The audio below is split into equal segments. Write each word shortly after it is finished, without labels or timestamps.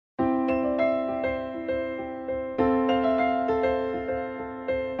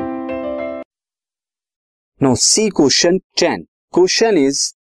Now see question 10. Question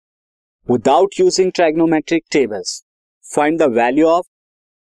is, without using trigonometric tables, find the value of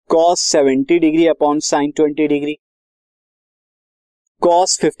cos 70 degree upon sin 20 degree,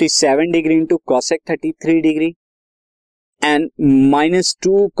 cos 57 degree into cosec 33 degree and minus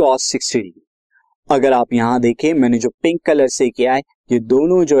 2 cos 60 degree. अगर आप यहां देखें, मैंने जो pink colour से किया है, ये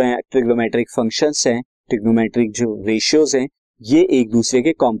दोनों जो है ट्रिग्नोमेट्रिक फंक्शंस हैं, ट्रिग्नोमेट्रिक जो रेशियोज हैं, ये एक दूसरे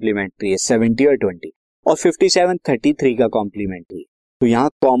के कॉम्प्लीमेंट्री है, 70 और 20, और 57 33 का कॉम्प्लीमेंट्री है। तो यहाँ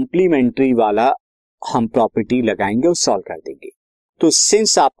कॉम्प्लीमेंट्री वाला हम प्रॉपर्टी लगाएंगे और सॉल्व कर देंगे। तो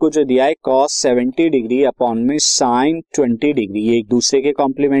सिंस आपको जो दिया है cos 70 डिग्री अपॉन में sin 20 डिग्री, ये एक दूसरे के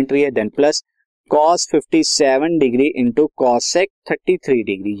कॉम्प्लीमेंट्री है, then plus cos 57 degree into cosec 33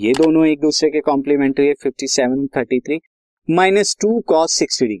 degree, ये दोनों एक दूसरे के कॉम्प्लीमेंट्री है, 57 33 minus 2 cos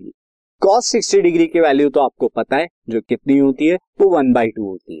 60 degree. cos 60 degree की वैल्यू तो आपको पता है, जो कितनी होती है, वो 1/2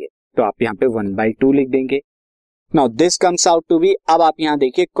 होती है, तो आप यहाँ पे 1/2 लिख देंगे। Now this comes out to be, अब आप यहाँ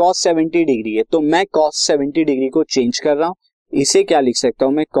देखिए cos 70 डिग्री है, तो मैं cos 70 डिग्री को चेंज कर रहा हूं, इसे क्या लिख सकता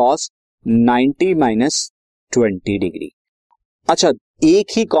हूं मैं, cos 90 माइनस 20 डिग्री। अच्छा, एक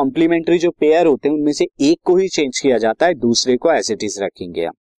ही कॉम्प्लीमेंट्री जो पेयर होते हैं उनमें से एक को ही चेंज किया जाता है, दूसरे को एज इट इज रखेंगे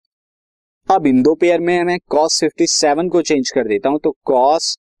हम। अब इन दो पेयर में मैं cos 57 को चेंज कर देता हूं, तो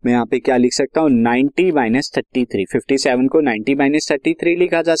cos मैं यहाँ पे क्या लिख सकता हूं, 90 माइनस 33, 57 को 90 माइनस 33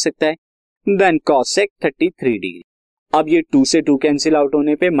 लिखा जा सकता है, देन cosec 33 डिग्री। अब ये 2 से 2 कैंसिल आउट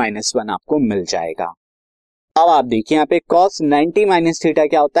होने पे -1 आपको मिल जाएगा। अब आप देखिए यहाँ पे cos 90 माइनस थीटा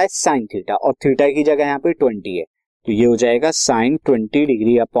क्या होता है, sin थीटा, और थीटा की जगह यहाँ पे 20 है, तो ये हो जाएगा sin 20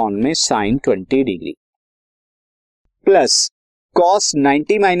 डिग्री अपॉन में sin 20 degree plus cos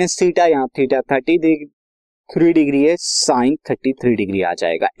 90 minus theta, यहाँ थीटा 33 डिग्री है, sin 33 डिग्री आ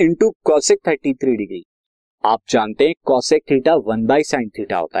जाएगा, इंटू cosec 33 डिग्री। आप जानते हैं cosec थीटा 1/sin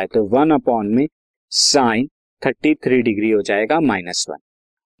थीटा होता है, तो 1 अपॉन में sin 33 डिग्री हो जाएगा -1।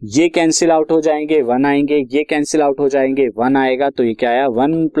 ये कैंसिल आउट हो जाएंगे, 1 आएंगे, ये कैंसिल आउट हो जाएंगे, 1 आएगा, तो ये क्या आया,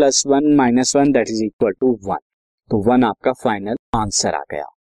 1 + 1 - 1 दैट इज इक्वल टू 1। तो 1 आपका फाइनल आंसर आ गया।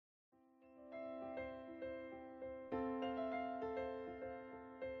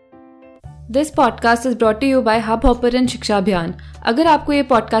 This podcast is brought to you by Hubhopper and Shiksha Abhiyan. अगर आपको ये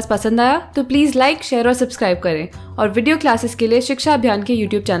पॉडकास्ट पसंद आया तो प्लीज़ लाइक, शेयर और सब्सक्राइब करें और वीडियो क्लासेस के लिए शिक्षा अभियान के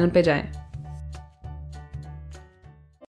यूट्यूब चैनल पर जाएं।